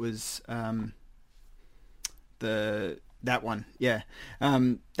one that was that one. Yeah,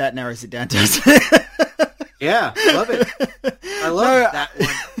 that narrows it down to us. Yeah, love it. I love that one.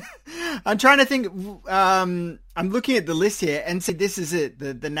 I'm trying to think. I'm looking at the list here, and see, this is it.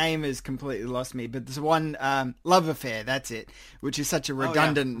 The name has completely lost me, but there's one, Love Affair. That's it, which is such a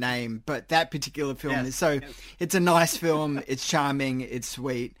redundant name. But that particular film is so. Yes. It's a nice film. It's charming. It's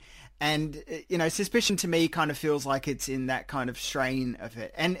sweet. And, Suspicion to me kind of feels like it's in that kind of strain of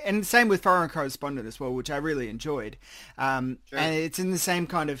it. And same with Foreign Correspondent as well, which I really enjoyed. Sure. And it's in the same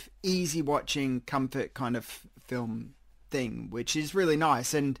kind of easy watching comfort kind of film thing, which is really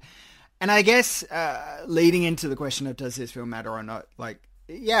nice. And I guess leading into the question of does this film matter or not,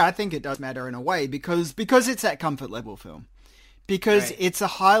 I think it does matter in a way because it's that comfort level film. Because it's a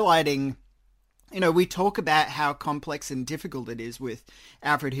highlighting... we talk about how complex and difficult it is with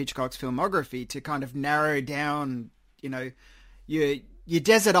Alfred Hitchcock's filmography to kind of narrow down, your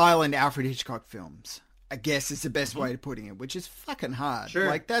desert island Alfred Hitchcock films, I guess is the best way of putting it, which is fucking hard.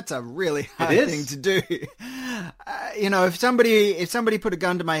 Sure. That's a really hard thing to do. If somebody put a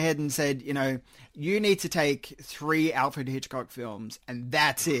gun to my head and said, you need to take 3 Alfred Hitchcock films and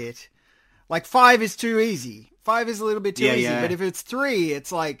that's it. 5 is too easy. 5 is a little bit too easy. Yeah. But if it's 3,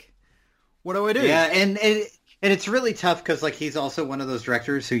 it's what do I do? Yeah, and it's really tough because he's also one of those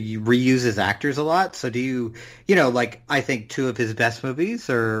directors who reuses actors a lot. So do you I think 2 of his best movies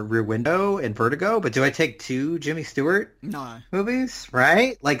are Rear Window and Vertigo. But do I take 2 Jimmy Stewart movies?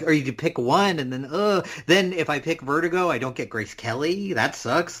 Right? Or you pick one and then if I pick Vertigo, I don't get Grace Kelly. That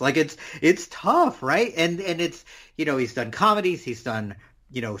sucks. It's tough, right? And it's he's done comedies, he's done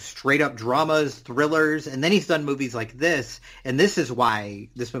straight up dramas, thrillers, and then he's done movies like this. And this is why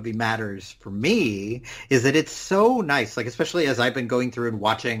this movie matters for me, is that it's so nice, especially as I've been going through and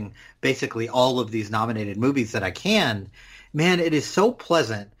watching basically all of these nominated movies that I can, man, it is so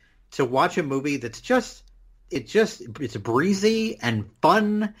pleasant to watch a movie that's it's breezy and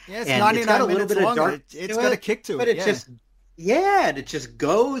fun. Yeah, it's and 99 it's got a little minutes bit long. of dark. It's got a kick to it. But and it just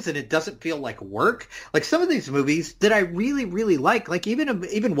goes, and it doesn't feel like work. Like some of these movies that I really, really like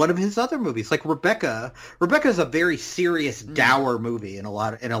even one of his other movies, like Rebecca. Rebecca's a very serious, dour movie in a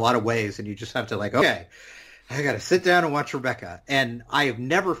lot of ways, and you just have to okay, I got to sit down and watch Rebecca. And I have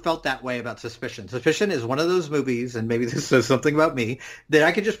never felt that way about Suspicion. Suspicion is one of those movies, and maybe this says something about me, that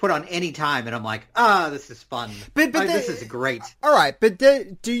I could just put on any time, and I'm like, this is fun. But this is great. All right, but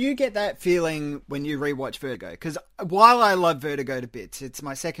do you get that feeling when you rewatch Vertigo? Because while I love Vertigo to bits, it's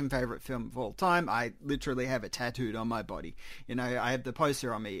my second favorite film of all time. I literally have it tattooed on my body. I have the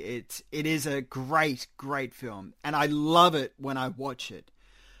poster on me. It is a great, great film, and I love it when I watch it.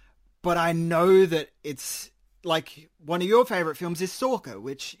 But I know that it's like one of your favorite films is Stalker,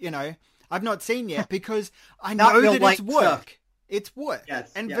 which, I've not seen yet because I know that it's work. Stuff. It's work.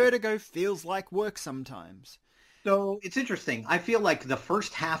 Yes, and Vertigo feels like work sometimes. So it's interesting. I feel like the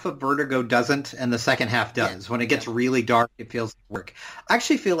first half of Vertigo doesn't, and the second half does. When it gets really dark, it feels like work. I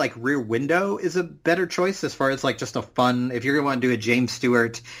actually feel like Rear Window is a better choice as far as just a fun, if you're going to want to do a James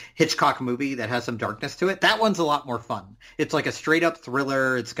Stewart Hitchcock movie that has some darkness to it, that one's a lot more fun. It's like a straight up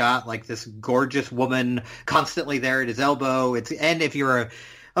thriller. It's got this gorgeous woman constantly there at his elbow. And if you're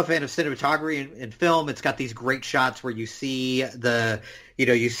a fan of cinematography and film, it's got these great shots where you see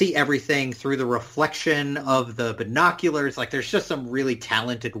you see everything through the reflection of the binoculars. There's just some really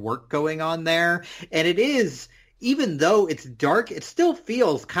talented work going on there. And it is, even though it's dark, it still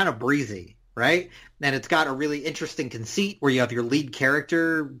feels kind of breezy, right? And it's got a really interesting conceit where you have your lead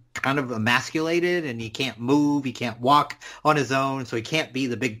character kind of emasculated, and he can't move, he can't walk on his own, so he can't be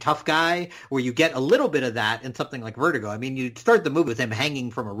the big tough guy, where you get a little bit of that in something like Vertigo. I mean, you start the movie with him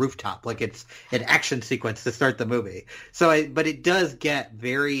hanging from a rooftop, it's an action sequence to start the movie. But it does get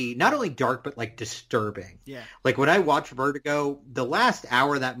very, not only dark, but disturbing. Yeah. When I watch Vertigo, the last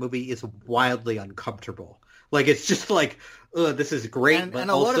hour of that movie is wildly uncomfortable. It's just this is great, and but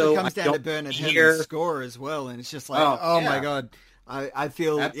a lot also of it comes down to Bernard Herrmann's score as well, and it's just my God, I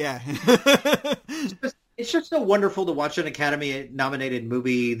feel It's just so wonderful to watch an Academy-nominated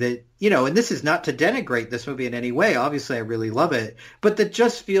movie that, and this is not to denigrate this movie in any way. Obviously, I really love it, but that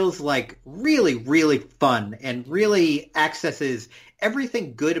just feels really, really fun and really accesses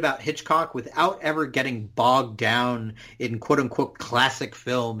everything good about Hitchcock without ever getting bogged down in quote-unquote classic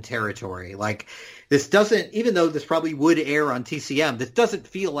film territory. This doesn't, even though this probably would air on TCM, this doesn't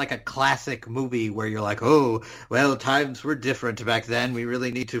feel like a classic movie where you're oh, well, times were different back then. We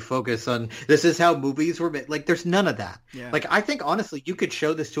really need to focus on, this is how movies were made. There's none of that. Yeah. I think, honestly, you could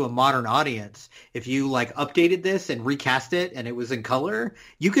show this to a modern audience. If you, updated this and recast it and it was in color,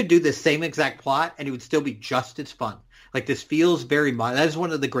 you could do the same exact plot and it would still be just as fun. This feels very modern. That is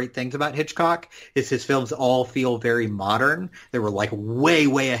one of the great things about Hitchcock, is his films all feel very modern. They were way,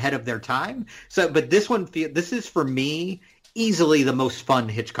 way ahead of their time. But this one, this is for me easily the most fun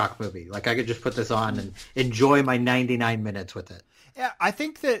Hitchcock movie. I could just put this on and enjoy my 99 minutes with it. Yeah, I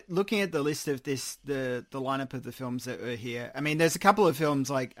think that looking at the list of the lineup of the films that are here, I mean, there's a couple of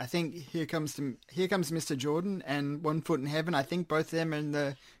films I think Here Comes Mr. Jordan and One Foot in Heaven. I think both of them are in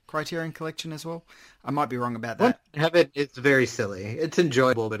the Criterion Collection as well. I might be wrong about that. One Foot in Heaven, it's very silly. It's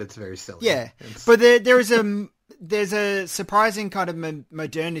enjoyable, but it's very silly. Yeah, but there's a surprising kind of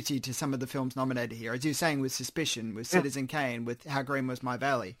modernity to some of the films nominated here, as you're saying, with Suspicion, with Citizen Kane, with How Green Was My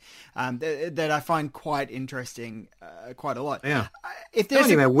Valley, that I find quite interesting, quite a lot. Yeah. If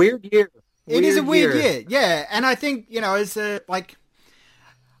there's a weird year. It is a weird year, yeah. And I think, as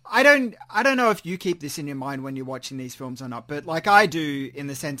I don't know if you keep this in your mind when you're watching these films or not, but I do, in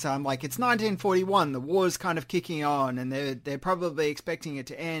the sense I'm it's 1941, the war's kind of kicking on, and they're probably expecting it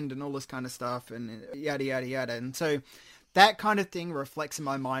to end and all this kind of stuff, and yada yada yada. And so that kind of thing reflects in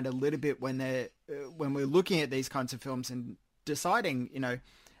my mind a little bit when we're looking at these kinds of films and deciding,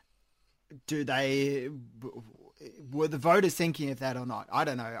 were the voters thinking of that or not? I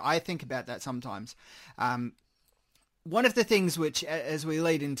don't know. I think about that sometimes. One of the things which, as we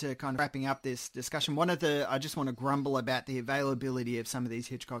lead into kind of wrapping up this discussion, I just want to grumble about the availability of some of these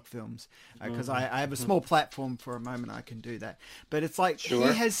Hitchcock films, because I have a small platform for a moment I can do that. But it's Sure.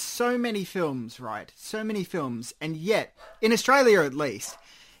 He has so many films, right? So many films, and yet, in Australia at least,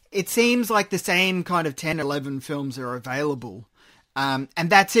 it seems like the same kind of 10, 11 films are available, and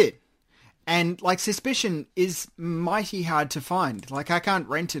that's it. And Suspicion is mighty hard to find. I can't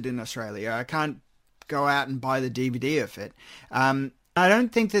rent it in Australia. I can't go out and buy the DVD of it. I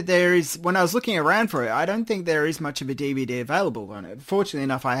don't think that there is, when I was looking around for it, I don't think there is much of a DVD available on it. Fortunately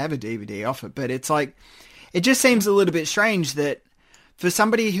enough, I have a DVD of it, but it's It just seems a little bit strange that for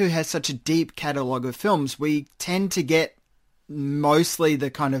somebody who has such a deep catalogue of films, we tend to get mostly the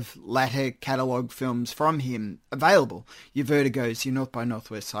kind of latter catalogue films from him available. Your Vertigos, your North by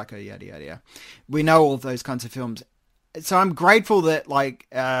Northwest, Psycho, yada, yada, yada. We know all those kinds of films. So I'm grateful that, like,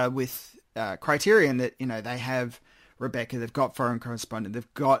 with Criterion, that, you know, they have Rebecca, they've got Foreign Correspondent,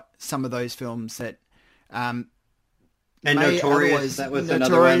 they've got some of those films that... and Notorious, that was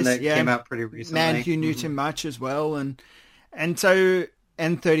another one that came out pretty recently. Man Who Knew Too Much as well. And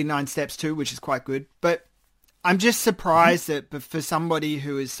 39 Steps too, which is quite good. But I'm just surprised that for somebody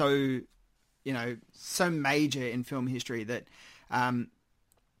who is so, you know, so major in film history that,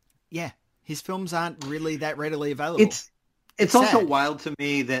 his films aren't really that readily available. It's also wild to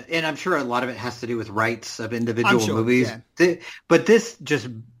me that, and I'm sure a lot of it has to do with rights of individual movies, but this just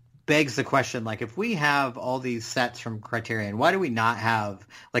begs the question, like, if we have all these sets from Criterion, why do we not have,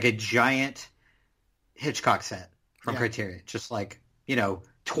 like, a giant Hitchcock set from Criterion? Just, like, you know,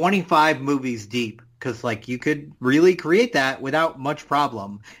 25 movies deep, because, like, you could really create that without much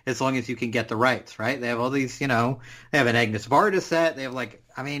problem as long as you can get the rights, right? They have all these, you know, they have an Agnes Varda set, they have, like,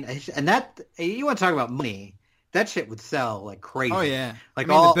 I mean, and that, you want to talk about money, that shit would sell like crazy. Oh, yeah. Like,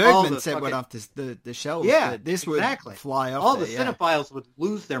 I mean, the Bergman set went off the shelves. Yeah, but this would fly off all the cinephiles would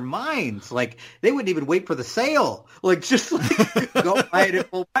lose their minds. Like, they wouldn't even wait for the sale. Like, just like go buy it at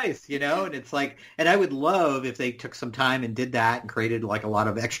full price, you know? And it's like, and I would love if they took some time and did that and created like a lot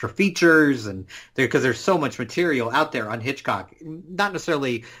of extra features, and because there's so much material out there on Hitchcock, not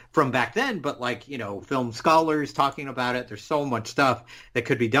necessarily from back then, but like, you know, film scholars talking about it. There's so much stuff that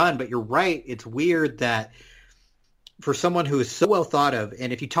could be done. But you're right. It's weird that for someone who is so well thought of,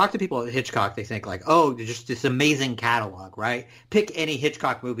 and if you talk to people at Hitchcock, they think like, oh, just this amazing catalog, right? Pick any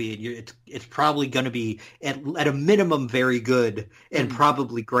Hitchcock movie, and it's probably going to be at a minimum very good and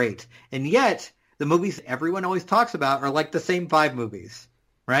probably great. And yet, the movies everyone always talks about are like the same 5 movies,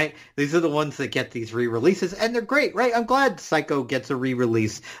 right? These are the ones that get these re-releases, and they're great, right? I'm glad Psycho gets a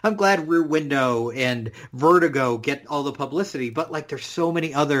re-release. I'm glad Rear Window and Vertigo get all the publicity, but like there's so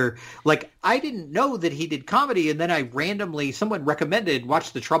many other, like I didn't know that he did comedy, and then I randomly, someone recommended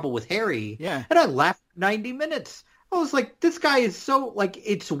watch The Trouble with Harry, and I laughed 90 minutes. I was like, this guy is so, like,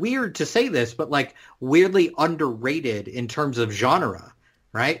 it's weird to say this, but like weirdly underrated in terms of genre,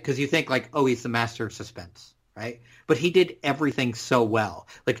 right? Because you think like, oh, he's the master of suspense, right? But he did everything so well.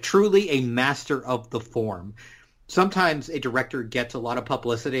 Like, truly a master of the form. Sometimes a director gets a lot of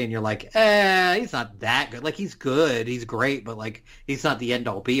publicity and you're like, he's not that good. Like, he's good, he's great, but like, he's not the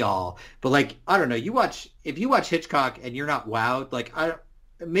end-all be-all. But like, I don't know, if you watch Hitchcock and you're not wowed, like,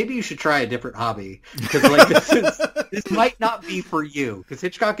 maybe you should try a different hobby, because like this might not be for you, because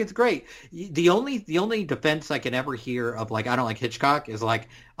Hitchcock is great. The only defense I can ever hear of like I don't like Hitchcock is like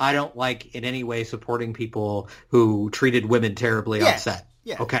I don't like in any way supporting people who treated women terribly on set.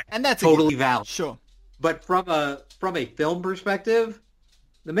 Yeah. Okay. And that's totally valid. Sure. But from a film perspective,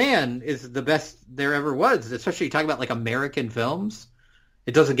 the man is the best there ever was, especially talking about like American films.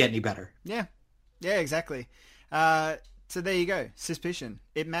 It doesn't get any better. Yeah. Yeah, exactly. So there you go. Suspicion.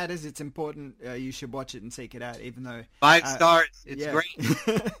 It matters. It's important. You should watch it and seek it out, even though 5 stars. It's great.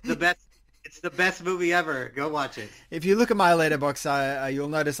 The best. It's the best movie ever. Go watch it. If you look at my letterbox, you'll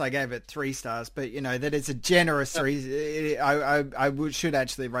notice I gave it 3 stars, but you know that it's a generous 3. Should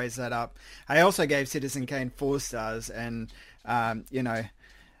actually raise that up. I also gave Citizen Kane 4 stars, and you know.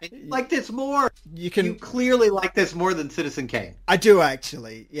 You like this more. You You clearly like this more than Citizen Kane. I do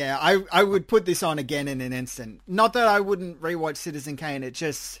actually. Yeah, I would put this on again in an instant. Not that I wouldn't rewatch Citizen Kane. It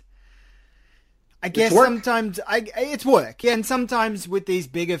just, I guess sometimes it's work. Yeah, and sometimes with these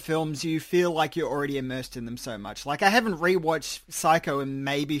bigger films, you feel like you're already immersed in them so much. Like I haven't rewatched Psycho in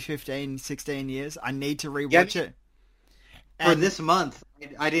maybe 15, 16 years. I need to rewatch it. For this month,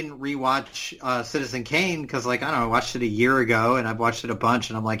 I didn't rewatch Citizen Kane because, like, I don't know, I watched it a year ago and I've watched it a bunch,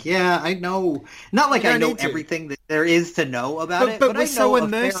 and I'm like, yeah, I know. Not like I know everything that there is to know about it, but we're I know so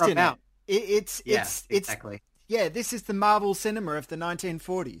immersed in it. It's exactly. Yeah, this is the Marvel cinema of the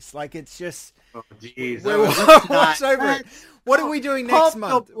 1940s. Like, it's just... Oh, jeez. What's over it? What are we doing next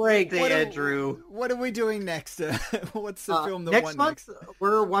month? Andrew. What are we doing next? What's the film that next month?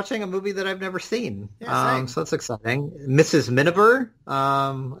 We're watching a movie that I've never seen. Yeah, so that's exciting. Mrs. Miniver,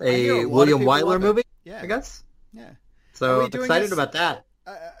 a William Wyler movie, I guess. Yeah. So I'm excited about that.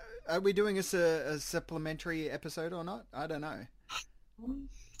 Are we doing a supplementary episode or not? I don't know.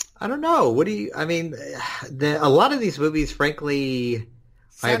 I don't know. What do you... I mean, a lot of these movies, frankly...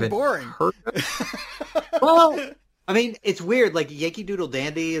 Sound boring. Heard of. Well, I mean, it's weird. Like Yankee Doodle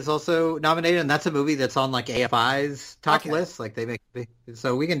Dandy is also nominated, and that's a movie that's on like AFI's top list. Like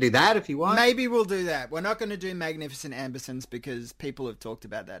so we can do that if you want. Maybe we'll do that. We're not going to do Magnificent Ambersons because people have talked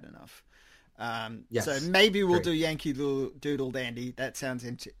about that enough. Yes. So maybe we'll do Yankee Doodle Dandy. That sounds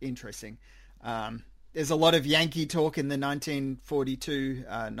interesting. There's a lot of Yankee talk in the 1942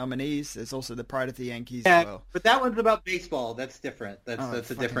 nominees. There's also The Pride of the Yankees as well. But that one's about baseball. That's different.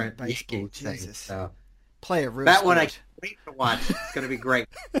 That's a different baseball. Yankee thing. Jesus. So. Play a real That sport. one I can't wait to watch. It's going to be great.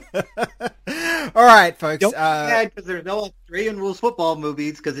 All right, folks. Don't be mad because there's no Australian rules football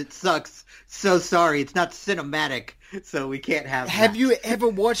movies because it sucks. So sorry. It's not cinematic, so we can't have Have that. you ever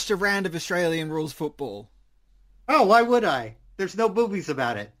watched a round of Australian rules football? Oh, why would I? There's no movies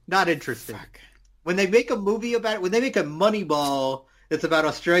about it. Not interested. Fuck. When they make a movie about it, when they make a Moneyball that's about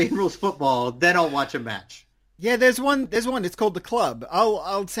Australian rules football, then I'll watch a match. Yeah, there's one. It's called The Club.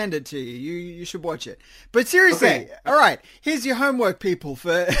 I'll send it to you. You should watch it. But seriously, Okay. All right. Here's your homework, people.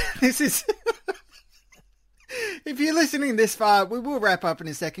 For this is. If you're listening this far, we will wrap up in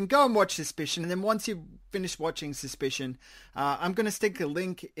a second. Go and watch Suspicion, and then once you've finished watching Suspicion, I'm going to stick a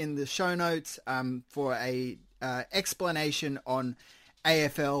link in the show notes for a explanation on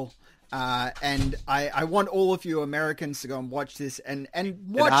AFL. And I want all of you Americans to go and watch this and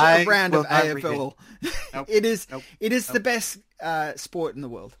watch a round of AFL. Nope. It is the best sport in the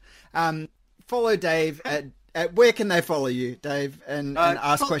world. Follow Dave at where can they follow you, Dave, and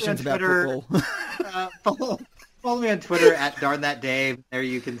ask questions about football? Follow me on Twitter at DarnThatDave. There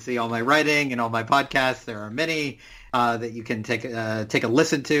you can see all my writing and all my podcasts. There are many that you can take a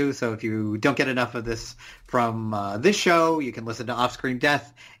listen to. So if you don't get enough of this from this show, you can listen to Off-Screen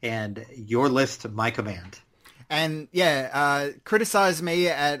Death and Your List, My Command. And criticize me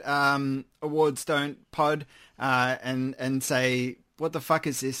at Awards Don't Pod and say, what the fuck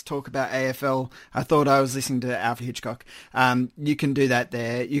is this talk about AFL? I thought I was listening to Alfred Hitchcock. You can do that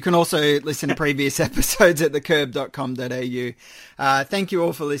there. You can also listen to previous episodes at thecurb.com.au. Thank you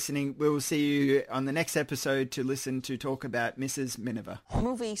all for listening. We will see you on the next episode to listen to talk about Mrs. Miniver.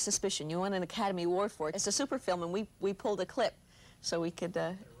 Movie Suspicion. You won an Academy Award for it. It's a super film, and we pulled a clip so we could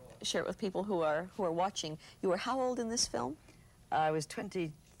share it with people who are watching. You were how old in this film? I was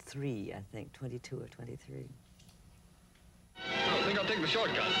 23, I think, 22 or 23. I think I'll take the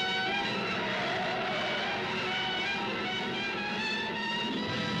shortcut.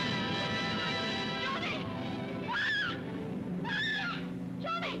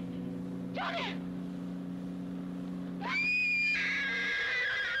 Johnny! Johnny!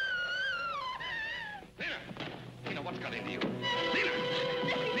 Lena, what's got into you? Lena,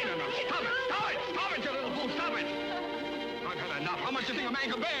 no, stop it, you little fool, stop it! I've had enough. How much do you think a man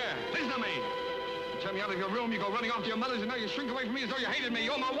can bear? Listen to me. You turn me out of your room, you go running off to your mother's, and now you shrink away from me as though you hated me.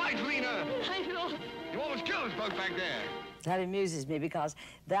 You're my wife, Lena. I know. You almost killed us both back there. That amuses me because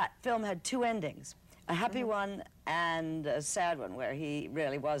that film had two endings, a happy one and a sad one where he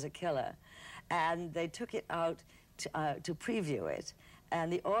really was a killer. And they took it out to preview it,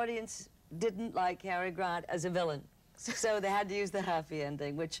 and the audience didn't like Cary Grant as a villain. So they had to use the happy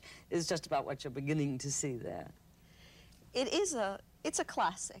ending, which is just about what you're beginning to see there. It's a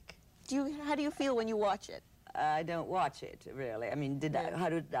classic. How do you feel when you watch it? I don't watch it, really. I mean, how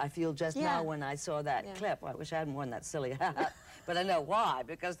did I feel just now when I saw that clip? I wish I hadn't worn that silly hat. But I know why,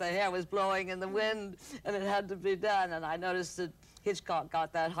 because the hair was blowing in the wind, and it had to be done. And I noticed that Hitchcock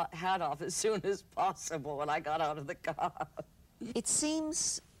got that hat off as soon as possible when I got out of the car. It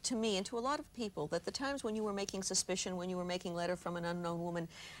seems to me and to a lot of people that the times when you were making Suspicion, when you were making Letter from an Unknown Woman,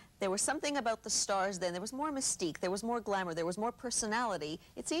 there was something about the stars then. There was more mystique, there was more glamour, there was more personality.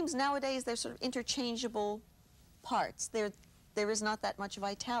 It seems nowadays they're sort of interchangeable parts. There is not that much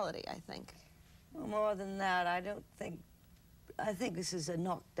vitality, I think. Well, more than that, I think this is a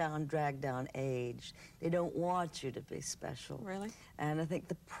knockdown, drag-down age. They don't want you to be special. Really? And I think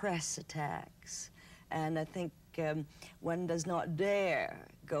the press attacks. And I think one does not dare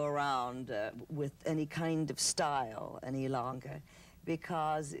go around with any kind of style any longer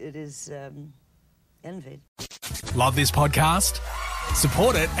because it is envied. Love this podcast?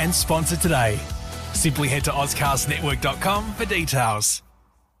 Support it and sponsor today. Simply head to OzCastNetwork.com for details.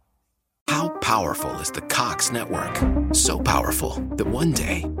 How powerful is the Cox Network? So powerful that one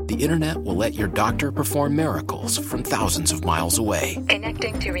day the internet will let your doctor perform miracles from thousands of miles away.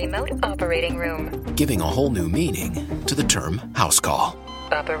 Connecting to remote operating room. Giving a whole new meaning to the term house call.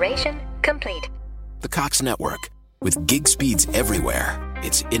 Operation complete. The Cox Network. With gig speeds everywhere.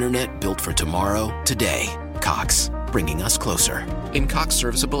 It's internet built for tomorrow, today. Cox. Bringing us closer. In Cox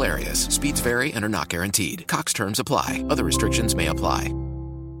serviceable areas, speeds vary and are not guaranteed. Cox terms apply. Other restrictions may apply.